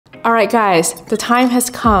Alright guys, the time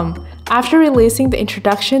has come. After releasing the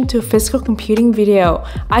introduction to physical computing video,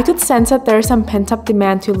 I could sense that there's some pent-up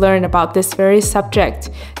demand to learn about this very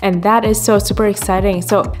subject, and that is so super exciting.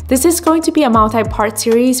 So this is going to be a multi-part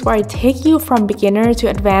series where I take you from beginner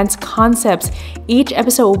to advanced concepts. Each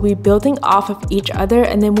episode will be building off of each other,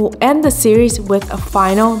 and then we'll end the series with a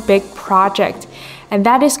final big project. And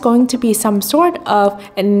that is going to be some sort of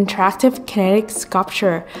an interactive kinetic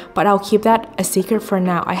sculpture, but I'll keep that a secret for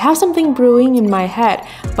now. I have something brewing in my head,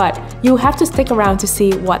 but you have to stick around to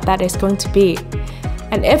see what that is going to be.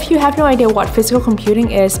 And if you have no idea what physical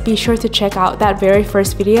computing is, be sure to check out that very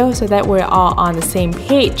first video so that we're all on the same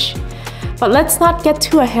page. But let's not get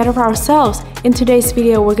too ahead of ourselves. In today's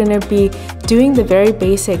video, we're going to be doing the very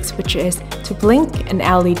basics, which is to blink an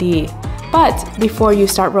LED. But before you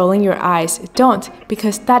start rolling your eyes, don't,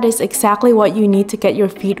 because that is exactly what you need to get your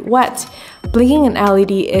feet wet. Blinking an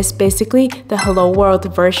LED is basically the hello world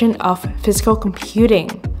version of physical computing.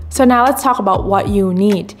 So now let's talk about what you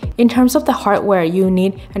need. In terms of the hardware, you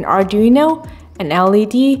need an Arduino, an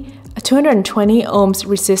LED, a 220 ohms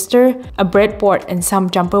resistor, a breadboard, and some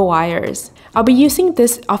jumper wires. I'll be using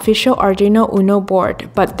this official Arduino Uno board,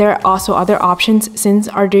 but there are also other options since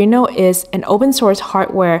Arduino is an open source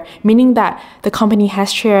hardware, meaning that the company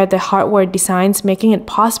has shared the hardware designs, making it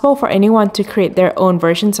possible for anyone to create their own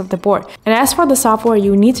versions of the board. And as for the software,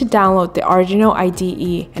 you need to download the Arduino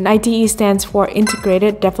IDE. And IDE stands for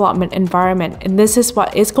Integrated Development Environment, and this is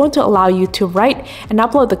what is going to allow you to write and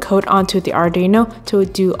upload the code onto the Arduino to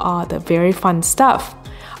do all the very fun stuff.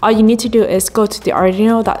 All you need to do is go to the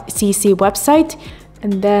arduino.cc website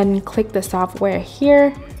and then click the software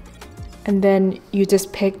here, and then you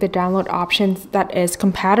just pick the download options that is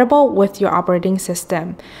compatible with your operating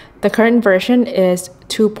system. The current version is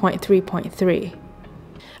 2.3.3.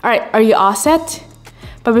 Alright, are you all set?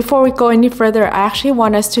 But before we go any further, I actually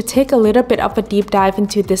want us to take a little bit of a deep dive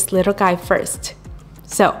into this little guy first.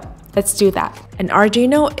 So let's do that. An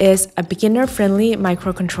Arduino is a beginner-friendly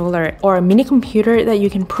microcontroller or a mini computer that you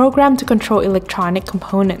can program to control electronic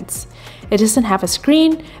components. It doesn't have a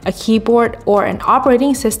screen, a keyboard, or an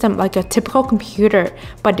operating system like a typical computer,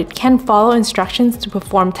 but it can follow instructions to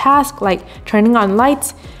perform tasks like turning on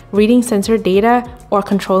lights, reading sensor data, or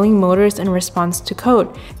controlling motors in response to code.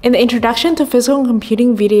 In the Introduction to Physical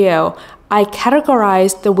Computing video, I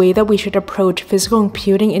categorized the way that we should approach physical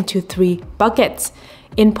computing into 3 buckets: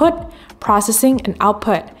 input, processing, and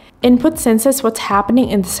output. Input senses what's happening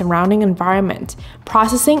in the surrounding environment.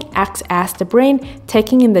 Processing acts as the brain,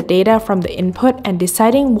 taking in the data from the input and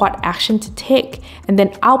deciding what action to take. And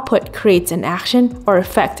then output creates an action or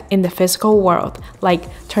effect in the physical world, like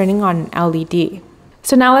turning on an LED.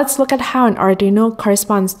 So now let's look at how an Arduino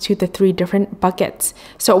corresponds to the 3 different buckets.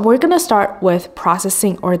 So we're going to start with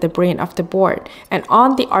processing, or the brain of the board. And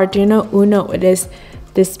on the Arduino Uno, it is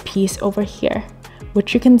this piece over here,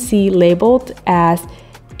 which you can see labeled as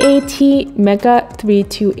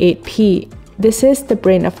ATmega328P. This is the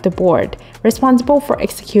brain of the board, responsible for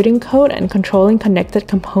executing code and controlling connected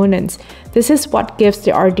components. This is what gives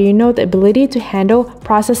the Arduino the ability to handle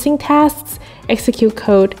processing tasks, execute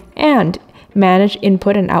code, and manage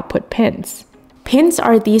input and output pins. Pins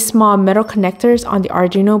are these small metal connectors on the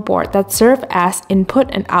Arduino board that serve as input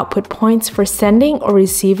and output points for sending or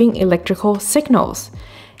receiving electrical signals.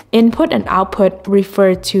 Input and output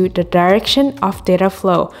refer to the direction of data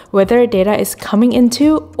flow, whether data is coming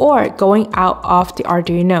into or going out of the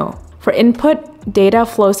Arduino. For input, data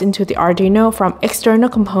flows into the Arduino from external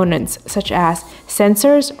components such as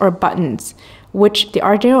sensors or buttons, which the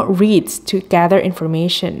Arduino reads to gather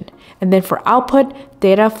information. And then for output,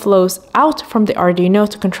 data flows out from the Arduino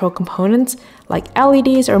to control components like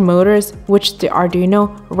LEDs or motors, which the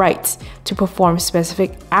Arduino writes to perform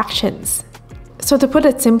specific actions. So to put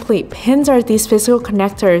it simply, pins are these physical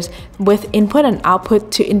connectors with input and output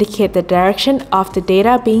to indicate the direction of the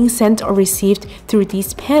data being sent or received through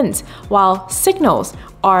these pins, while signals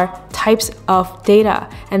are types of data,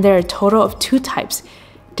 and there are a total of 2 types: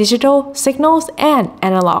 digital signals and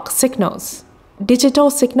analog signals. Digital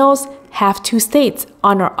signals have 2 states,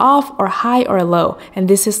 on or off, or high or low, and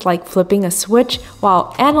this is like flipping a switch,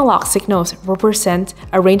 while analog signals represent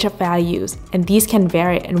a range of values, and these can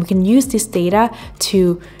vary, and we can use this data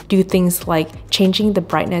to do things like changing the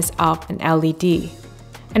brightness of an LED.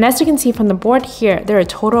 And as you can see from the board here, there are a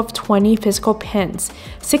total of 20 physical pins,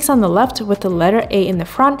 6 on the left with the letter A in the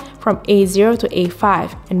front from A0 to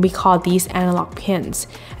A5, and we call these analog pins.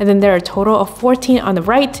 And then there are a total of 14 on the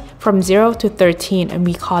right from 0 to 13, and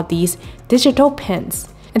we call these digital pins.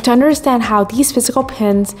 And to understand how these physical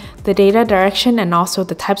pins, the data direction, and also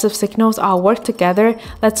the types of signals all work together,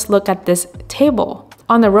 let's look at this table.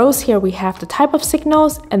 On the rows here, we have the type of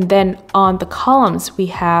signals, and then on the columns, we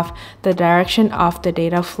have the direction of the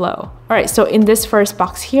data flow. All right, so in this first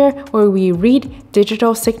box here, where we read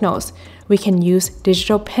digital signals, we can use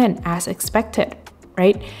digital pin as expected,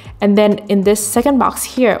 right? And then in this second box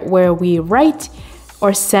here, where we write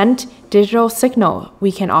or send digital signal,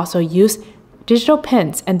 we can also use digital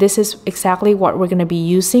pins, and this is exactly what we're going to be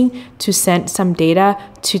using to send some data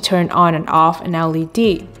to turn on and off an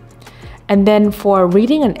LED. And then for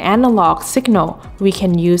reading an analog signal, we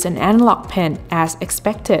can use an analog pin as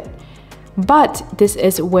expected. But this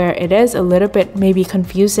is where it is a little bit maybe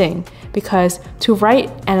confusing, because to write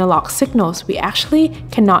analog signals, we actually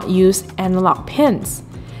cannot use analog pins.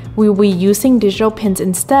 We will be using digital pins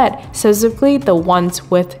instead, specifically the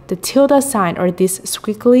ones with the tilde sign or this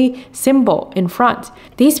squiggly symbol in front.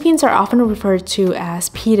 These pins are often referred to as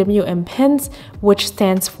PWM pins, which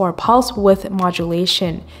stands for pulse width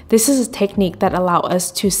modulation. This is a technique that allows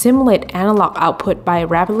us to simulate analog output by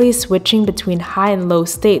rapidly switching between high and low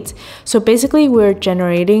states. So basically, we're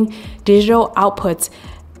generating digital outputs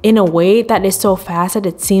in a way that is so fast that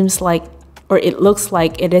it seems like, or it looks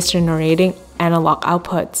like it is generating analog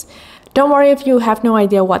outputs. Don't worry if you have no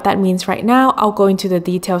idea what that means right now. I'll go into the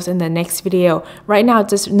details in the next video. Right now,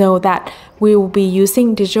 just know that we will be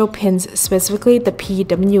using digital pins, specifically the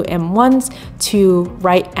PWM ones, to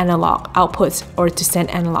write analog outputs or to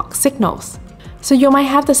send analog signals. So you might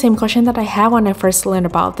have the same question that I had when I first learned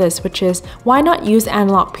about this, which is why not use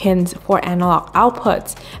analog pins for analog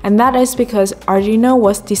outputs? And that is because Arduino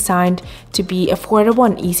was designed to be affordable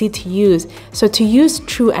and easy to use. So to use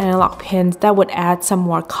true analog pins, that would add some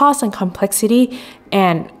more cost and complexity,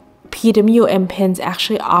 and PWM pins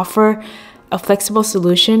actually offer a flexible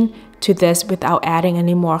solution to this without adding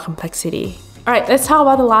any more complexity. Alright, let's talk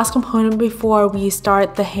about the last component before we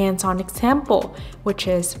start the hands-on example, which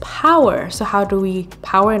is power. So how do we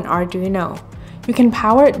power an Arduino? You can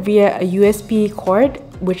power it via a USB cord,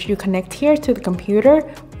 which you connect here to the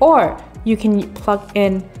computer, or you can plug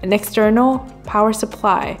in an external power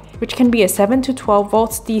supply, which can be a 7 to 12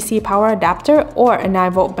 volts DC power adapter or a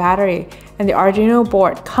 9 volt battery. And the Arduino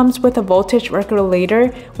board comes with a voltage regulator,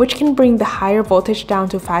 which can bring the higher voltage down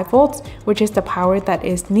to 5 volts, which is the power that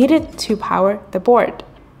is needed to power the board.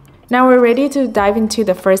 Now we're ready to dive into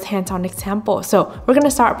the first hands-on example. So we're going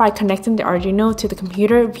to start by connecting the Arduino to the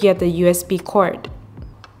computer via the USB cord.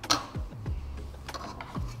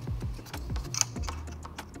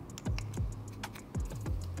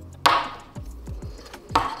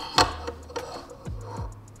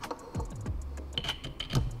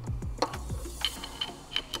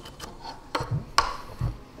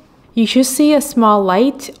 You should see a small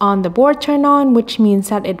light on the board turn on, which means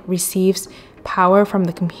that it receives power from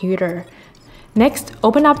the computer. Next,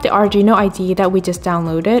 open up the Arduino IDE that we just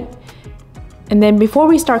downloaded. And then before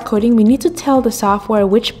we start coding, we need to tell the software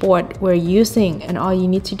which board we're using. And all you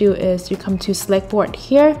need to do is you come to select board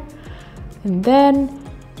here. And then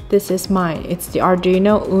this is mine. It's the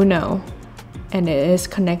Arduino Uno. And it is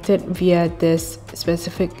connected via this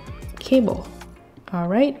specific cable. All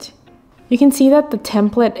right. You can see that the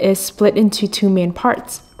template is split into two main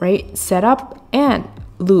parts, right? Setup and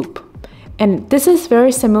loop. And this is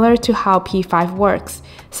very similar to how P5 works.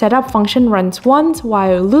 Setup function runs once,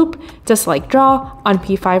 while loop, just like draw, on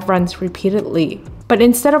P5 runs repeatedly. But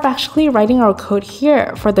instead of actually writing our code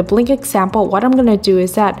here, for the blink example, what I'm gonna do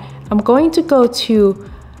is that I'm going to go to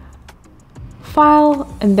File,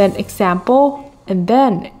 and then Example, and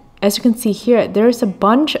then, as you can see here, there's a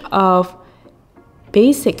bunch of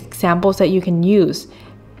basic examples that you can use.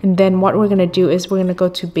 And then what we're going to do is we're going to go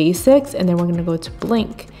to basics, and then we're going to go to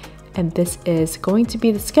blink, and this is going to be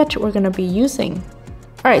the sketch we're going to be using.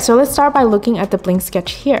 Alright, so let's start by looking at the blink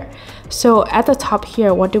sketch here. So at the top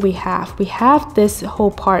here, what do we have? We have this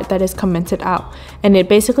whole part that is commented out, and it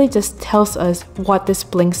basically just tells us what this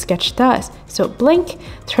blink sketch does. So blink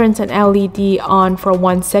turns an LED on for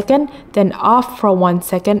 1 second, then off for 1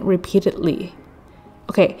 second repeatedly.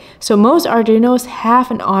 Okay, so most Arduinos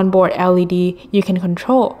have an onboard LED you can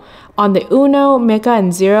control. On the Uno, Mega,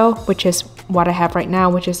 and Zero, which is what I have right now,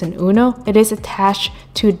 which is an Uno, it is attached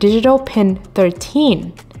to digital pin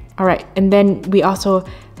 13. Alright, and then we also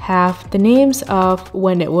have the names of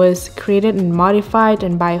when it was created and modified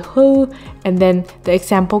and by who, and then the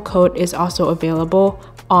example code is also available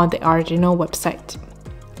on the Arduino website.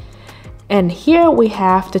 And here we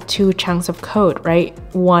have the two chunks of code, right?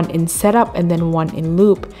 One in setup and then one in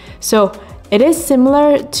loop. So it is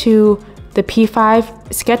similar to the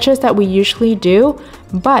P5 sketches that we usually do,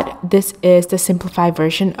 but this is the simplified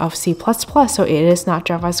version of C++, so it is not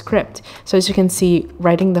JavaScript. So as you can see,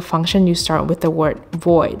 writing the function, you start with the word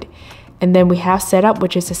void. And then we have setup,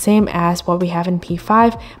 which is the same as what we have in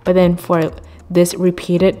P5, but then for this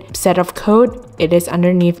repeated set of code, it is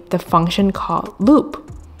underneath the function called loop.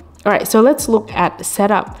 All right, so let's look at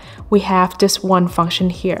setup. We have this one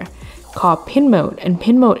function here called pin mode, and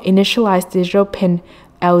pin mode initializes digital pin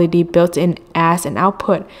LED built in as an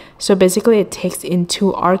output. So basically it takes in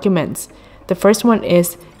two arguments. The first one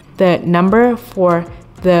is the number for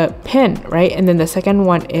the pin, right? And then the second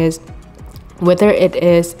one is whether it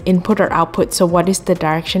is input or output. So what is the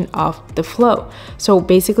direction of the flow? So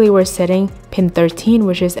basically we're setting pin 13,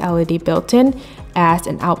 which is LED built in, as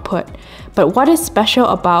an output. But what is special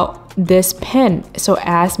about this pin, so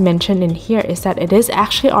as mentioned in here, is that it is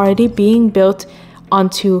actually already being built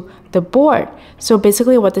onto the board. So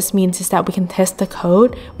basically what this means is that we can test the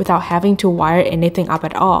code without having to wire anything up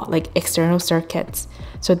at all, like external circuits.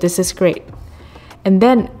 So this is great. And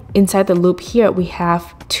then inside the loop here, we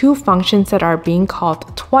have two functions that are being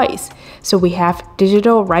called twice. So we have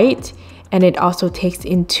digital write, and it also takes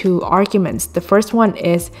in two arguments. The first one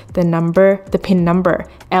is the pin number,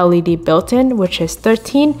 LED built in, which is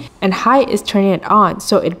 13, and high is turning it on.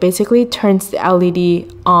 So it basically turns the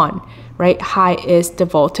LED on, right? High is the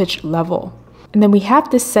voltage level. And then we have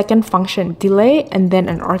this second function, delay, and then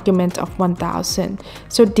an argument of 1000.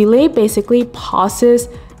 So delay basically pauses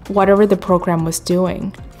whatever the program was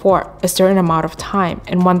doing for a certain amount of time.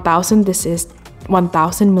 And 1000, this is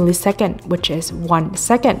 1000 millisecond, which is 1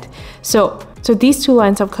 second. So these two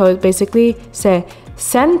lines of code basically say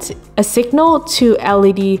send a signal to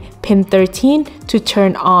LED pin 13 to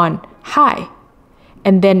turn on high,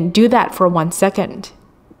 and then do that for 1 second.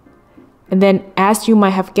 And then as you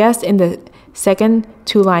might have guessed in the second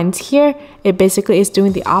two lines here, it basically is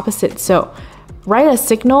doing the opposite. So write a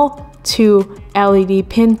signal to LED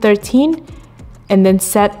pin 13 and then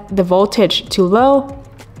set the voltage to low,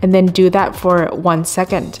 and then do that for 1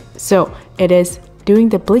 second. So it is doing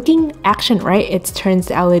the blinking action, right? It turns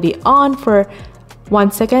the LED on for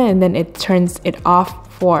 1 second and then it turns it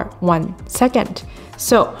off for 1 second.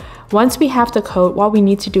 So once we have the code, what we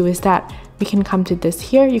need to do is that we can come to this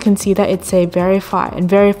here. You can see that it's a verify, and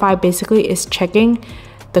verify basically is checking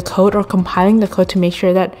the code or compiling the code to make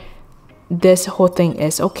sure that this whole thing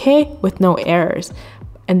is okay with no errors.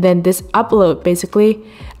 And then this upload, basically,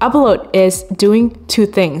 upload is doing two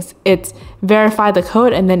things. It's verify the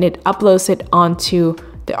code and then it uploads it onto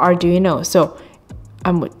the Arduino. So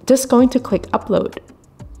I'm just going to click upload.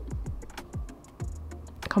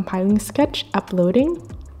 Compiling sketch, uploading.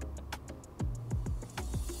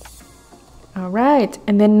 All right,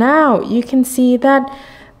 and then now you can see that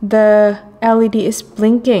the LED is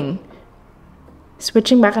blinking,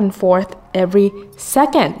 switching back and forth every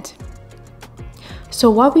second. So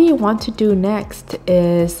what we want to do next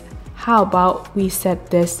is, how about we set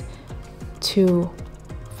this to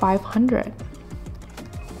 500?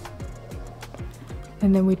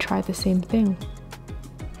 And then we try the same thing.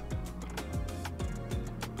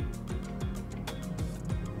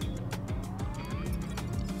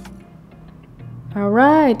 All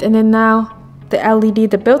right, and then now the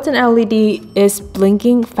LED, the built-in LED is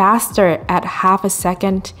blinking faster at half a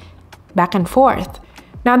second back and forth.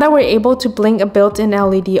 Now that we're able to blink a built-in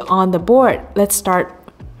LED on the board, let's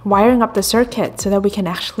start wiring up the circuit so that we can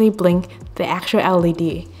actually blink the actual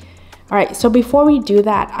LED. All right, so before we do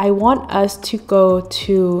that, I want us to go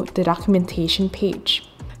to the documentation page.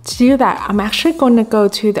 To do that, I'm actually going to go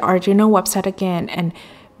to the Arduino website again and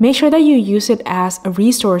make sure that you use it as a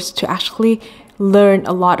resource to actually learn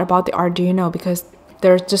a lot about the Arduino, because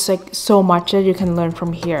there's just like so much that you can learn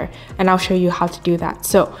from here, and I'll show you how to do that.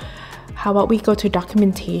 So how about we go to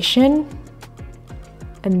documentation,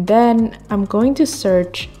 and then I'm going to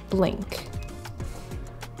search blink.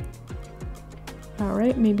 All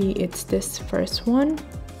right, maybe it's this first one.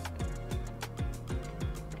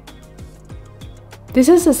 This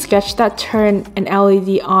is a sketch that turns an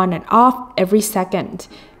LED on and off every second,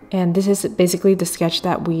 and this is basically the sketch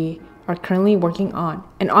that we are currently working on.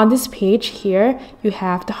 And on this page here, you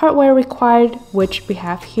have the hardware required, which we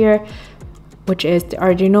have here, which is the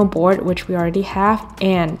Arduino board, which we already have,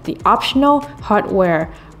 and the optional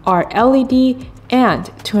hardware are LED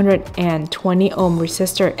and 220 ohm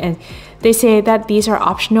resistor. And they say that these are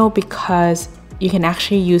optional because you can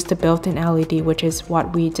actually use the built-in LED, which is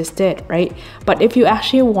what we just did, right? But if you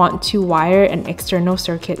actually want to wire an external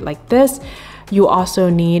circuit like this, you also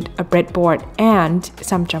need a breadboard and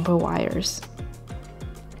some jumper wires.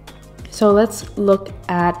 So let's look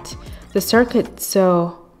at the circuit.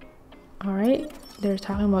 So, all right, they're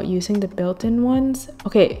talking about using the built-in ones.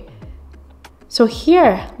 Okay, so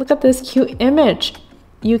here, look at this cute image.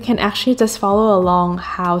 You can actually just follow along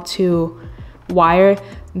how to wire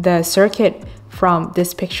the circuit from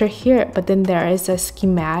this picture here, but then there is a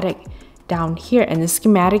schematic down here, and the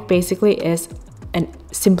schematic basically is a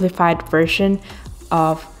simplified version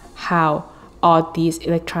of how all these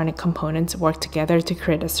electronic components work together to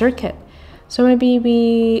create a circuit. So maybe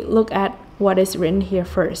we look at what is written here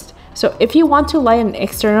first. So if you want to light an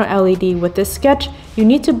external LED with this sketch, you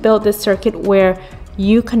need to build this circuit where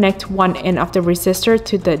you connect one end of the resistor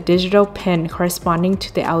to the digital pin corresponding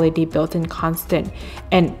to the LED built-in constant.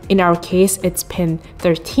 And in our case, it's pin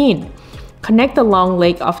 13. Connect the long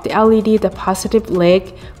leg of the LED, the positive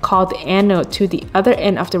leg called the anode, to the other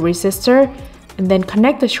end of the resistor, and then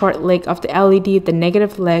connect the short leg of the LED, the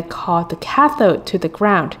negative leg called the cathode, to the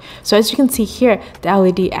ground. So as you can see here, the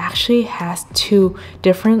LED actually has two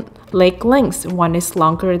different leg lengths. One is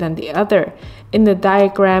longer than the other. In the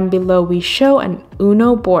diagram below, we show an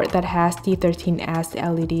Uno board that has D13 as the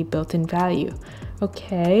LED built-in value.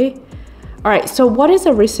 Okay. Alright, so what is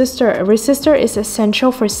a resistor? A resistor is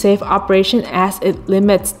essential for safe operation as it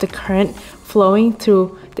limits the current flowing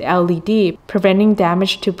through the LED, preventing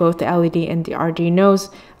damage to both the LED and the Arduino's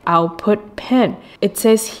output pin. It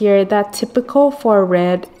says here that typical for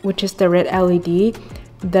red, which is the red LED,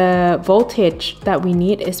 the voltage that we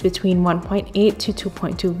need is between 1.8 to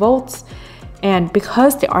 2.2 volts. And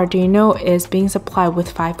because the Arduino is being supplied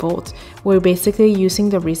with 5 volts, we're basically using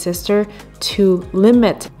the resistor to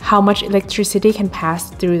limit how much electricity can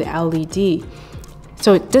pass through the LED.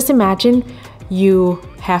 So just imagine you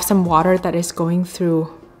have some water that is going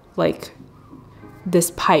through like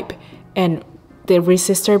this pipe, and the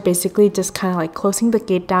resistor basically just kind of like closing the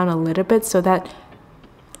gate down a little bit so that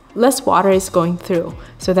less water is going through,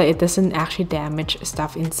 so that it doesn't actually damage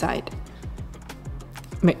stuff inside.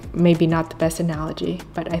 Maybe not the best analogy,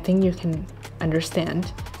 but I think you can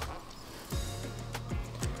understand.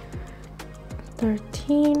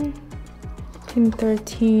 13, pin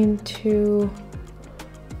 13 to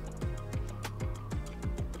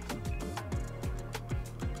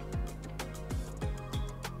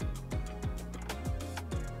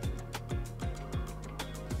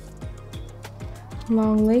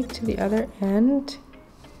long leg to the other end.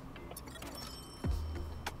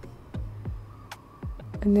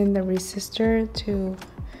 And then the resistor to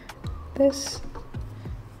this.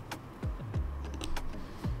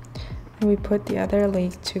 And we put the other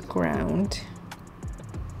leg to ground.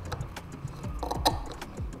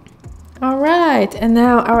 All right, and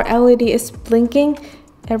now our LED is blinking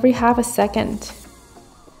every half a second.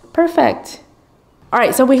 Perfect. All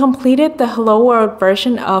right, so we completed the Hello World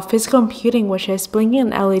version of physical computing, which is blinking an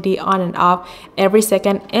LED on and off every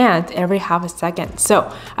second and every half a second. So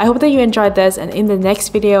I hope that you enjoyed this, and in the next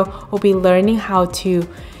video, we'll be learning how to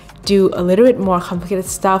do a little bit more complicated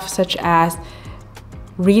stuff, such as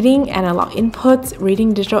reading analog inputs,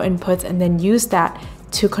 reading digital inputs, and then use that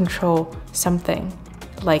to control something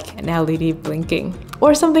like an LED blinking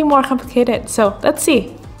or something more complicated. So let's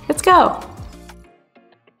see. Let's go.